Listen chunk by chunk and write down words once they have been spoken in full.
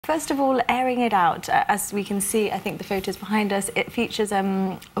First of all, airing it out. As we can see, I think the photos behind us, it features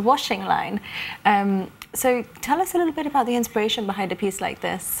a washing line. So tell us a little bit about the inspiration behind a piece like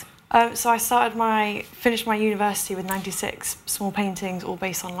this. So I finished my university with 96 small paintings, all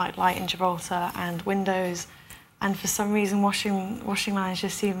based on light in Gibraltar and windows. And for some reason, washing lines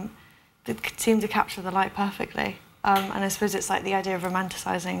just seem to capture the light perfectly. And I suppose it's like the idea of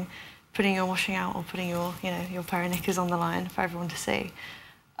romanticising, putting your washing out or putting your pair of knickers on the line for everyone to see.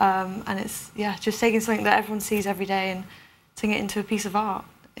 And it's just taking something that everyone sees every day and turning it into a piece of art.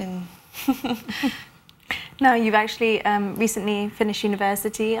 Now, you've actually recently finished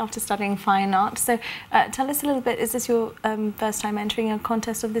university after studying fine art. So tell us a little bit, is this your first time entering a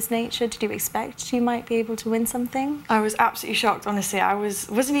contest of this nature? Did you expect you might be able to win something? I was absolutely shocked, honestly. I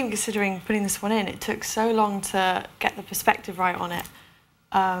wasn't even considering putting this one in. It took so long to get the perspective right on it.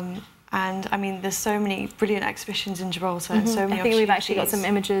 And I mean, there's so many brilliant exhibitions in Gibraltar and so many I think we've actually got some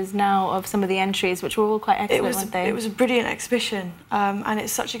images now of some of the entries, which were all quite excellent, weren't they? It was a brilliant exhibition, and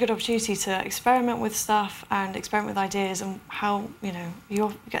it's such a good opportunity to experiment with stuff and experiment with ideas, and how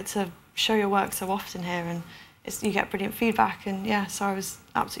you get to show your work so often here, and you get brilliant feedback. And yeah, so I was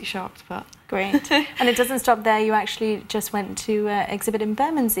absolutely shocked. But great. And it doesn't stop there. You actually just went to exhibit in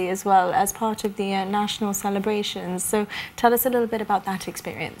Bermondsey as well as part of the national celebrations. So tell us a little bit about that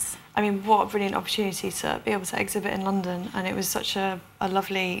experience. I mean, what a brilliant opportunity to be able to exhibit in London, and it was such a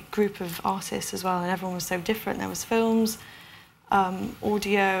lovely group of artists as well, and everyone was so different. There was films,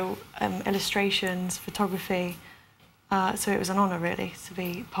 audio, illustrations, photography. So it was an honour, really, to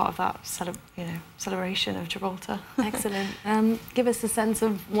be part of that celebration of Gibraltar. Excellent. Give us a sense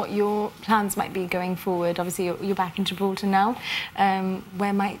of what your plans might be going forward. Obviously, you're back in Gibraltar now.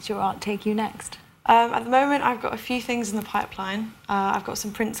 Where might your art take you next? At the moment, I've got a few things in the pipeline. I've got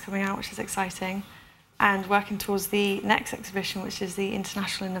some prints coming out, which is exciting, and working towards the next exhibition, which is the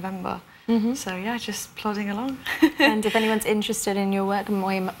International in November. So yeah, just plodding along. And if anyone's interested in your work,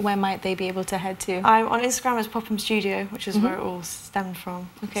 where might they be able to head to? I'm on Instagram as Popham Studio, which is where it all stemmed from.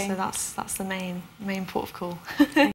 Okay. So that's the main port of call.